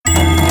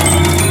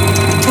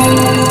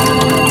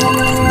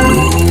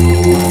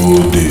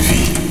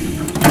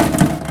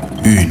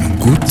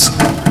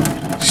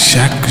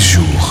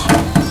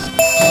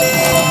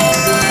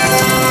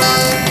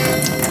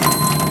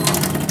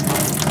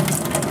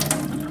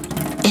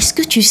Est-ce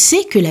que tu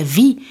sais que la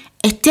vie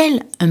est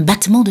telle un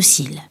battement de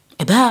cils?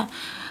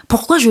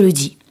 Pourquoi je le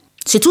dis?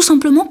 C'est tout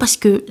simplement parce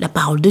que la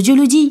parole de Dieu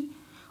le dit,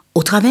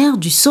 au travers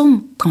du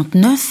psaume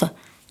 39,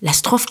 la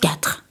strophe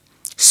 4.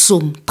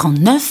 Psaume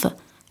 39,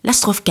 la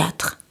strophe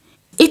 4.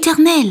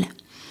 Éternel,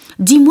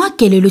 dis-moi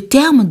quel est le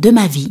terme de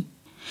ma vie,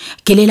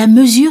 quelle est la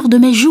mesure de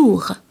mes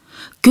jours,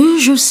 que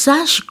je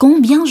sache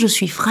combien je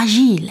suis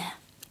fragile.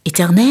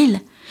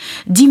 Éternel,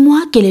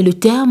 dis-moi quel est le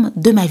terme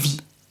de ma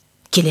vie,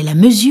 quelle est la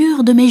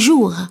mesure de mes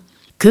jours,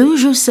 que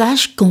je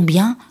sache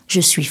combien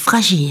je suis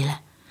fragile.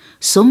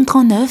 Psaume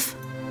 39,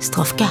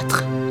 strophe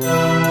 4.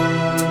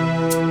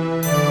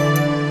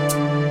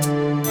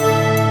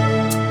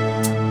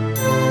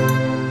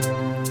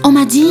 On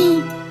m'a dit,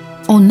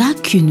 on n'a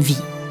qu'une vie,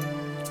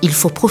 il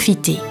faut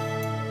profiter.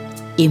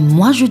 Et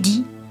moi je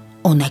dis,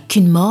 on n'a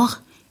qu'une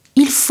mort,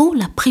 il faut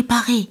la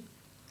préparer.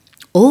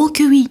 Oh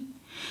que oui,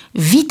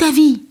 vis ta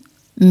vie,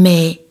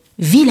 mais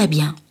vis-la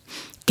bien.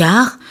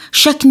 Car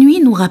chaque nuit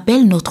nous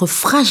rappelle notre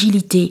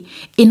fragilité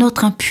et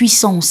notre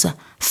impuissance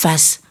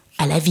face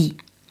à la vie.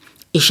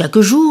 Et chaque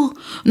jour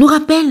nous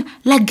rappelle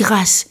la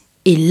grâce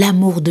et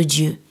l'amour de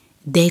Dieu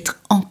d'être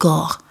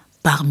encore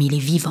parmi les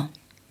vivants.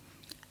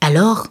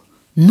 Alors,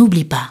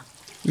 n'oublie pas,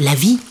 la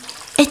vie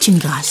est une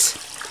grâce.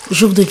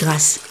 Jour de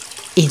grâce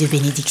et de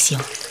bénédiction.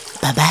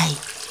 Bye bye.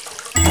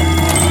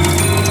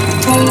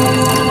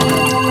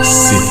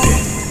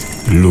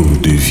 C'était l'eau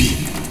de vie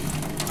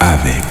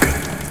avec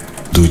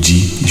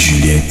Dodi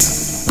Juliette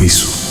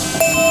Brissot.